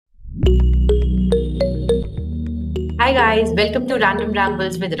Hi guys, welcome to Random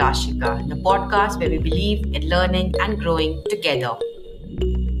Rambles with Rashika, the podcast where we believe in learning and growing together.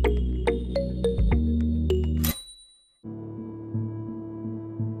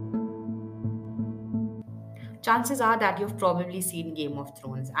 Chances are that you've probably seen Game of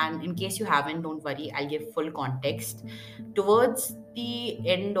Thrones, and in case you haven't, don't worry, I'll give full context. Towards the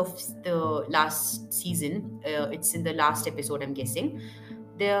end of the last season, it's in the last episode, I'm guessing,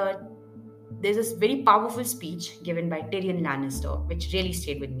 there there's this very powerful speech given by Tyrion Lannister, which really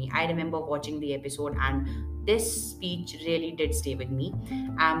stayed with me. I remember watching the episode, and this speech really did stay with me.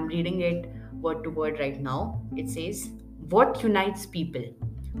 I'm reading it word to word right now. It says, "What unites people?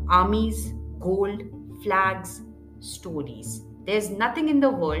 Armies, gold, flags, stories. There's nothing in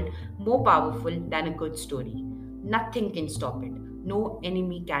the world more powerful than a good story. Nothing can stop it. No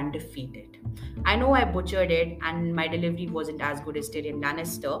enemy can defeat it." I know I butchered it and my delivery wasn't as good as Tyrion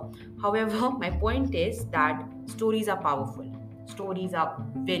Lannister. However, my point is that stories are powerful. Stories are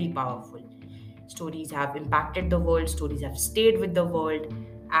very powerful. Stories have impacted the world, stories have stayed with the world,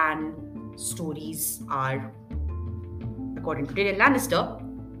 and stories are, according to Tyrion Lannister,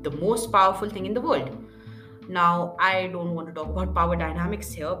 the most powerful thing in the world. Now, I don't want to talk about power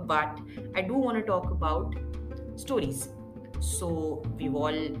dynamics here, but I do want to talk about stories. So we've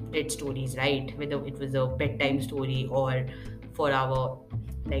all read stories, right? Whether it was a bedtime story or for our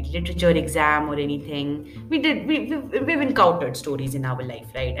like literature exam or anything, we've encountered stories in our life,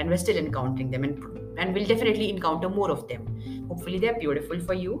 right? And we're still encountering them, and we'll definitely encounter more of them. Hopefully, they're beautiful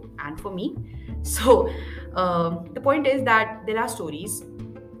for you and for me. So the point is that there are stories,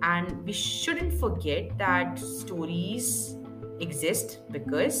 and we shouldn't forget that stories exist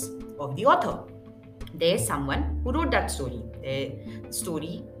because of the author. There's someone who wrote that story. The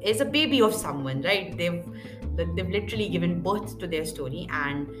story is a baby of someone, right? They've literally given birth to their story,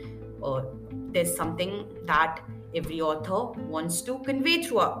 and uh, there's something that every author wants to convey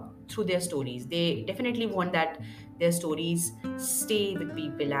through their stories. They definitely want that their stories stay with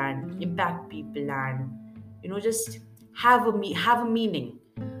people and impact people, and just have a meaning.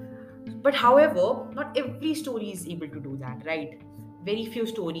 But however, not every story is able to do that, right? Very few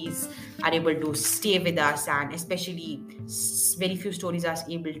stories are able to stay with us, and especially very few stories are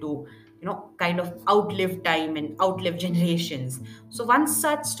able to, kind of outlive time and outlive generations. So, one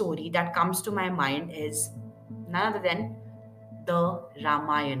such story that comes to my mind is none other than the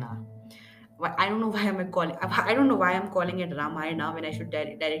Ramayana. I don't know why I'm calling. I don't know why I'm calling it Ramayana when I should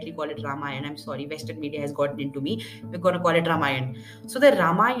directly call it Ramayana. I'm sorry, Western media has gotten into me. We're gonna call it Ramayana. So the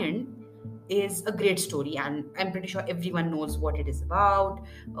Ramayana is a great story, and I'm pretty sure everyone knows what it is about.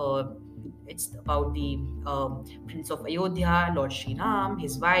 Uh, it's about the Prince of Ayodhya, Lord Sri Ram,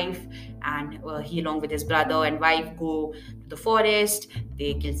 his wife, and he, along with his brother and wife, go to the forest.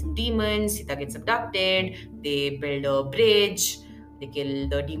 They kill some demons. Sita gets abducted. They build a bridge. They kill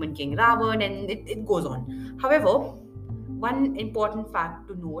the demon king Ravan, and it goes on. However, one important fact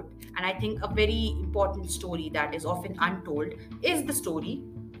to note, and I think a very important story that is often untold, is the story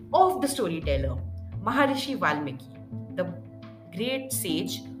of the storyteller, Maharishi Valmiki, the great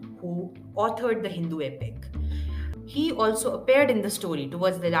sage who authored the Hindu epic. He also appeared in the story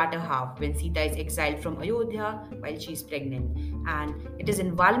towards the latter half when Sita is exiled from Ayodhya while she is pregnant. And it is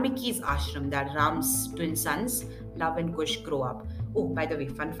in Valmiki's ashram that Ram's twin sons, Love and Kush, grow up. Oh, by the way,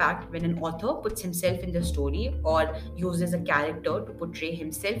 fun fact, when an author puts himself in the story or uses a character to portray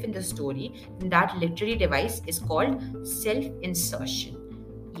himself in the story, then that literary device is called self insertion.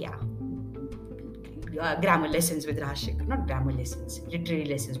 Yeah, grammar lessons with Rashika, not grammar lessons, literary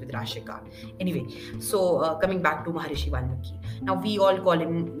lessons with Rashika. Anyway, so coming back to Maharishi Valmiki. Now we all call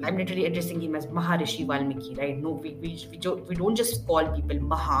him, I'm literally addressing him as Maharishi Valmiki, right? No, we don't just call people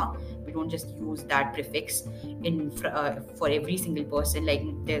Maha, we don't just use that prefix for every single person. Like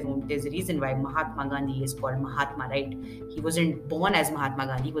there's a reason why Mahatma Gandhi is called Mahatma, right? He wasn't born as Mahatma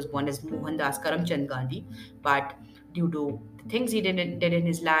Gandhi, he was born as Mohandas Karamchand Gandhi, but due to the things he did in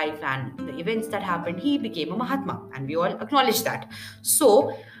his life and the events that happened, he became a Mahatma, and we all acknowledge that.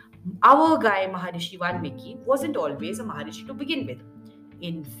 So, our guy Maharishi Valmiki wasn't always a Maharishi to begin with.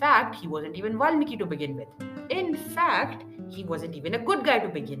 In fact, he wasn't even Valmiki to begin with. In fact, he wasn't even a good guy to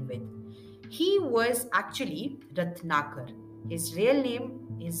begin with. He was actually Ratnakar. His real name,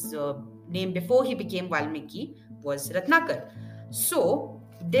 his name before he became Valmiki, was Ratnakar. So,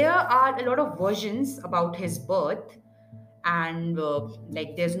 there are a lot of versions about his birth, and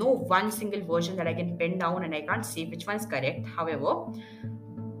like there's no one single version that I can pen down, and I can't say which one's correct. However,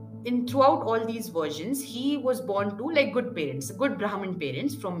 in throughout all these versions, he was born to like good parents, good Brahmin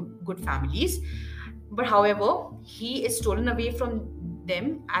parents from good families. But however, he is stolen away from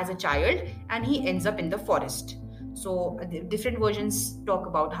them as a child, and he ends up in the forest. So different versions talk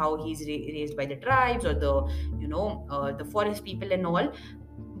about how he's raised by the tribes or the the forest people and all.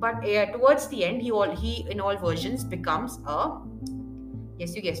 But towards the end, he in all versions becomes a,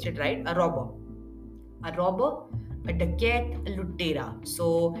 yes, you guessed it right, a robber, a dacoit, a lutera.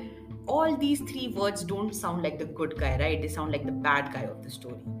 So all these three words don't sound like the good guy, right? They sound like the bad guy of the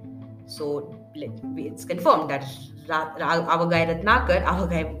story. So it's confirmed that our guy Ratnakar, our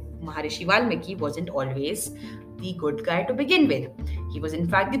guy Maharishi Valmiki wasn't always the good guy to begin with. He was in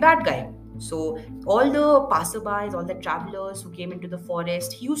fact the bad guy. So all the passerbys, all the travelers who came into the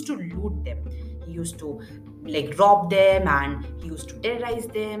forest, he used to loot them. He used to like rob them, and he used to terrorize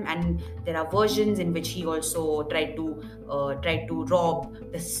them. And there are versions in which he also tried to rob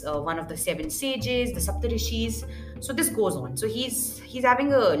this one of the seven sages, the Saptarishis. So this goes on. So he's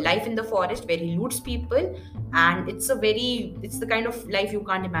having a life in the forest where he loots people, and it's the kind of life you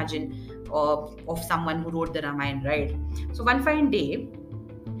can't imagine of someone who wrote the Ramayana, right? So one fine day,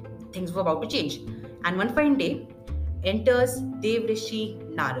 things were about to change, and one fine day enters Devrishi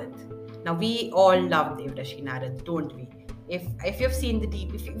Narad. Now we all love Devrishi Narad, don't we? If you've seen the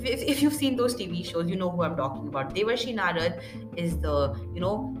TV, if you've seen those TV shows, you know who I'm talking about. Devrishi Narad is the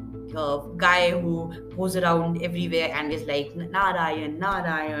guy who goes around everywhere and is like Narayan,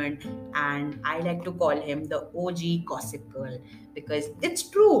 Narayan, and I like to call him the OG gossip girl because it's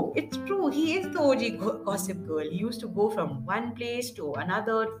true. It's true. He is the OG gossip girl. He used to go from one place to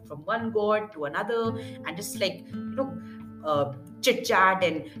another, from one god to another, and just like chit chat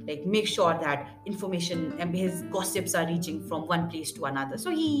and like make sure that information and his gossips are reaching from one place to another.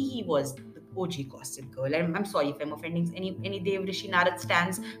 So he was the OG gossip girl. I'm sorry if I'm offending any Dev Rishi Narad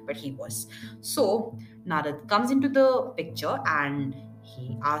stands, but he was. So Narad comes into the picture and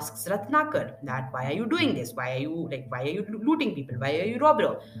he asks Ratnakar that why are you doing this? Why are you looting people? Why are you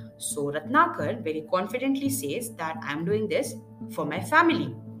robber? So Ratnakar very confidently says that I'm doing this for my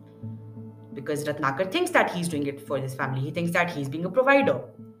family, because Ratnakar thinks that he's doing it for his family. He thinks that he's being a provider.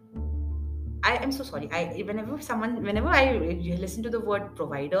 I am so sorry. Whenever I listen to the word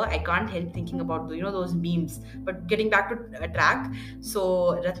provider, I can't help thinking about those memes. But getting back to track,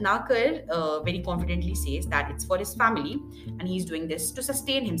 so Ratnakar very confidently says that it's for his family, and he's doing this to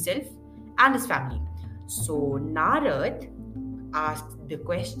sustain himself and his family. So Narad asks the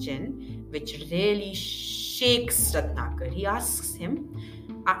question which really shakes Ratnakar. He asks him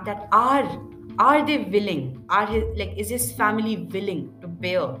that are they willing? Is his family willing to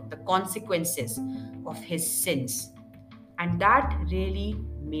bear the consequences of his sins? And that really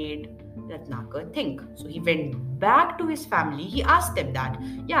made Ratnakar think. So he went back to his family. He asked them that,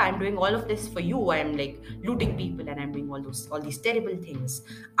 yeah, I'm doing all of this for you. I'm like looting people and I'm doing all these terrible things.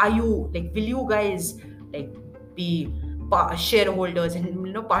 Are you like, will you guys like be shareholders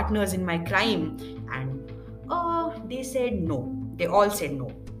and partners in my crime? And they said no. They all said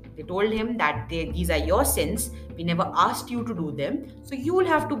no. They told him that these are your sins. We never asked you to do them. So you will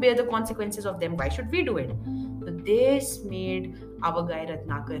have to bear the consequences of them. Why should we do it? So this made our guy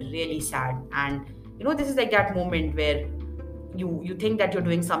Ratnakar really sad. And this is like that moment where you think that you're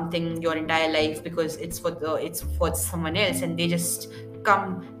doing something your entire life because it's for someone else, and they just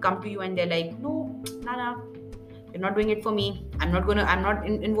come to you and they're like, no, nah, you're not doing it for me. I'm not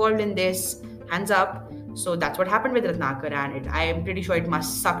involved in this. Hands up. So that's what happened with Ratnakar, and I am pretty sure it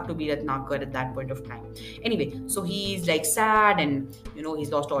must suck to be Ratnakar at that point of time. Anyway, so he's like sad, and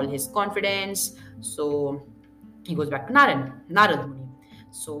he's lost all his confidence. So he goes back to Narad Muni.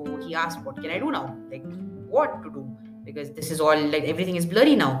 So he asked, "What can I do now? Like, what to do? Because this is all like everything is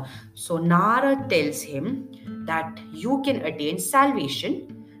blurry now." So Narad tells him that you can attain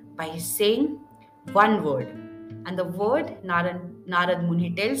salvation by saying one word, and the word Narad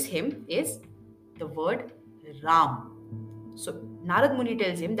Muni tells him is the word Ram. So Narad Muni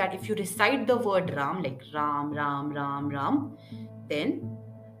tells him that if you recite the word Ram, like Ram, Ram, Ram, Ram, then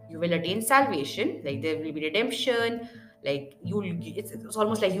you will attain salvation. Like there will be redemption. Like it's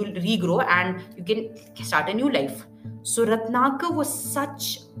almost like you'll regrow and you can start a new life. So Ratnakar was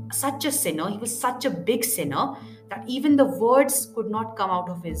such a sinner. He was such a big sinner that even the words could not come out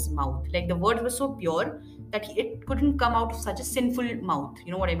of his mouth. Like the words were so pure that it couldn't come out of such a sinful mouth.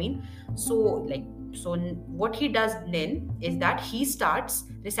 You know what I mean? So what he does then is that he starts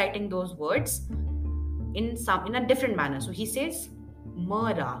reciting those words in a different manner. So he says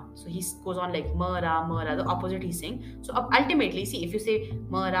Mara. So he goes on like Mara, Mara, the opposite he's saying. So ultimately, see, if you say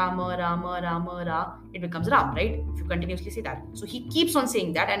Mara, Mara, Mara, Mara, it becomes Ram, right? If you continuously say that. So he keeps on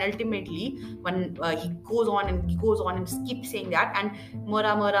saying that, and ultimately, when he goes on and keeps saying that, and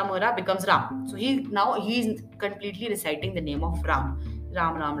Mara, Mara, Mara becomes Ram. So he's completely reciting the name of Ram.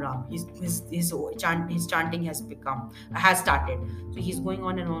 Ram, Ram, Ram. His chanting has started. So he's going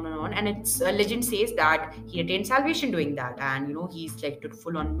on and on and on. And it's legend says that he attained salvation doing that. And he's like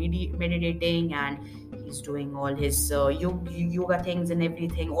full on meditating, and he's doing all his yoga things and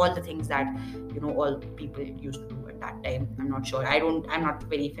everything, all the things that all people used to do at that time. I'm not sure. I'm not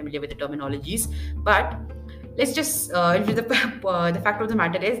very familiar with the terminologies, but let's just the fact of the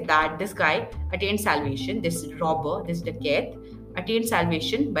matter is that this guy attained salvation. This robber, this dacoit, attained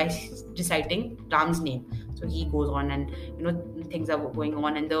salvation by reciting Ram's name. So he goes on, and things are going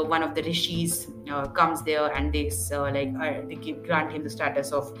on, and the one of the rishis comes there, and they grant him the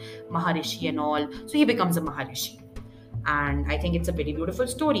status of maharishi and all. So he becomes a maharishi. And I think it's a very beautiful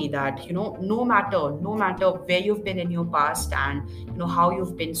story that no matter where you've been in your past, and how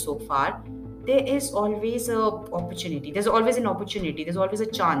you've been so far, there is always a opportunity, there's always an opportunity, there's always a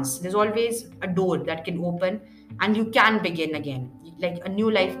chance, there's always a door that can open, and you can begin again. Like a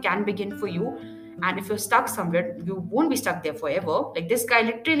new life can begin for you. And if you're stuck somewhere, you won't be stuck there forever. Like this guy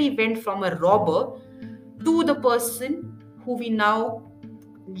literally went from a robber to the person who we now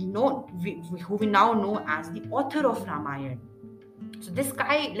who we now know as the author of Ramayana. So this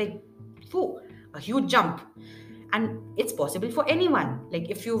guy, like, a huge jump. And it's possible for anyone. Like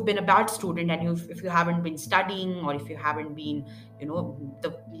if you've been a bad student, and if you haven't been studying, or if you haven't been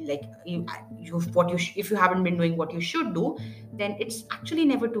the like if you haven't been doing what you should do, then it's actually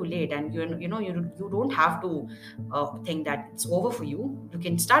never too late. And you don't have to think that it's over for you. You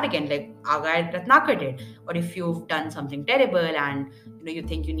can start again, like our guy Ratnakar did. Or if you've done something terrible, and you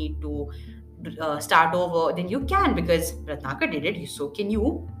think you need to start over, then you can, because Ratnakar did it. So can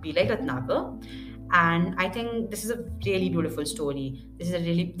you be like Ratnakar? And I think this is a really beautiful story. This is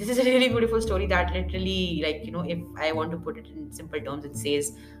a really beautiful story that literally, like, if I want to put it in simple terms, it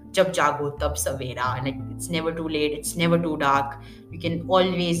says jab jago tab savera. And like, it's never too late, it's never too dark. You can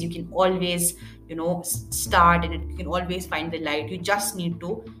always start, and you can always find the light. You just need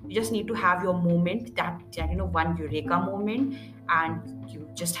to have your moment, that one eureka moment. And you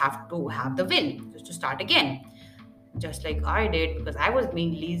just have to have the will just to start again, just like I did, because I was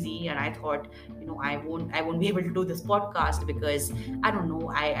being lazy, and I thought, I won't be able to do this podcast, because I don't know.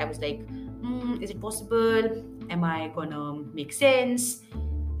 I was like, is it possible? Am I gonna make sense?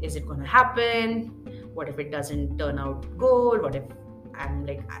 Is it gonna happen? What if it doesn't turn out good? What if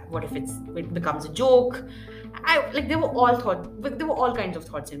it becomes a joke? There were all kinds of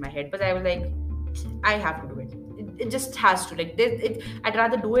thoughts in my head, but I was like, I have to do it. It just has to, like, I'd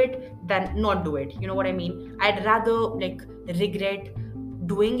rather do it than not do it. You know what I mean? I'd rather like regret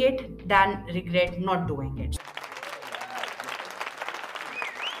doing it than regret not doing it.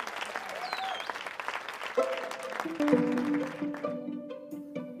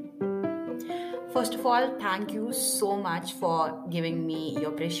 First of all, thank you so much for giving me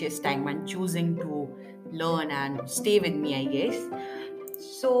your precious time and choosing to learn and stay with me, I guess.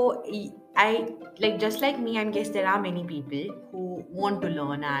 So, I like, just like me, I guess there are many people who want to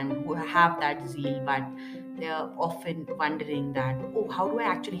learn and who have that zeal, but they're often wondering that, oh, how do I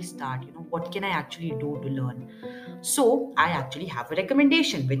actually start? What can I actually do to learn? So, I actually have a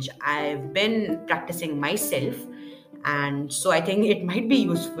recommendation which I've been practicing myself, and so I think it might be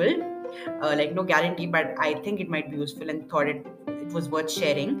useful. Like, no guarantee, but I think it might be useful, and thought it was worth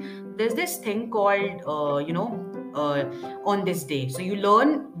sharing. There's this thing called on this day. So you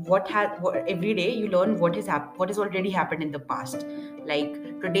learn every day. You learn what has already happened in the past.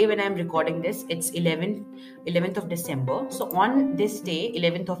 Like today, when I'm recording this, it's 11th of December. So on this day,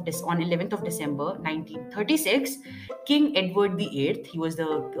 11th of December 1936, King Edward VIII, he was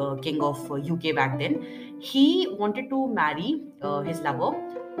the king of UK back then. He wanted to marry his lover,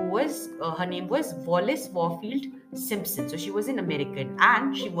 who was her name was Wallace Warfield Simpson. So she was an American,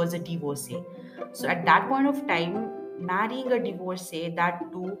 and she was a divorcee. So at that point of time, marrying a divorcee, that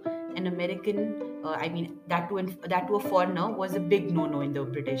to an American, that to a foreigner, was a big no-no in the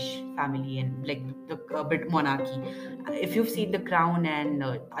British family, and like the Brit monarchy. If you've seen The Crown and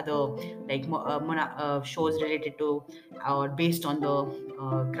other like shows related to or based on the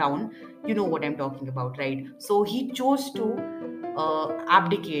Crown, you know what I'm talking about, right? So he chose to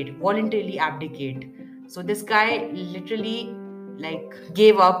voluntarily abdicate. So this guy literally like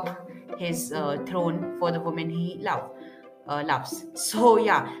gave up his throne for the woman he loves. So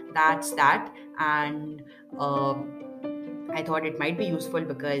yeah, that's that. And I thought it might be useful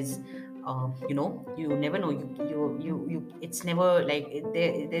because you never know. It's never like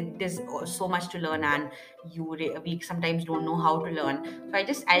there's so much to learn, and we sometimes don't know how to learn.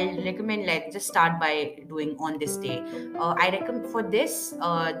 So I'll recommend, like, just start by doing on this day. I recommend for this.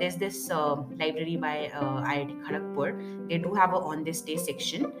 There's this library by IIT Kharagpur. They do have a on this day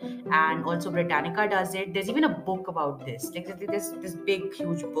section, and also Britannica does it. There's even a book about this. Like, there's this big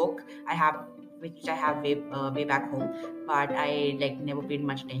huge book I have, which I have way back home, but I like never paid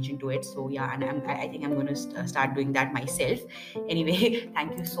much attention to it. So yeah, and I think I'm going to start doing that myself. Anyway,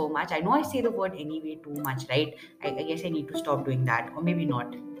 thank you so much. I know I say the word anyway too much, right? I guess I need to stop doing that, or maybe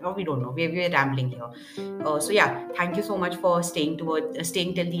not. Or we don't know. We're rambling here. So yeah, thank you so much for staying till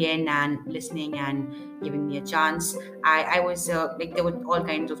the end and listening and giving me a chance. I was like, there were all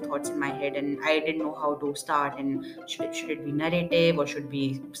kinds of thoughts in my head, and I didn't know how to start. And should it be narrative, or should it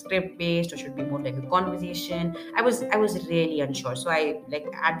be script based, or should it be more like a conversation? I was really unsure. So I, like,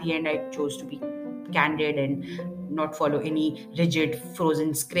 at the end, I chose to be candid and not follow any rigid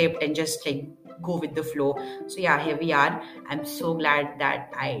frozen script, and just like go with the flow. So yeah, here we are. I'm so glad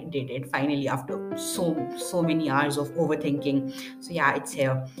that I did it finally after so many hours of overthinking. So yeah, it's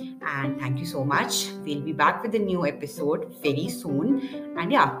here. And thank you so much. We'll be back with a new episode very soon.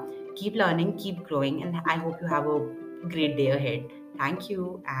 And yeah, keep learning, keep growing, and I hope you have a great day ahead. Thank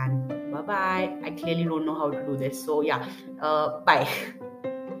you, and bye bye. I clearly don't know how to do this. So yeah, bye.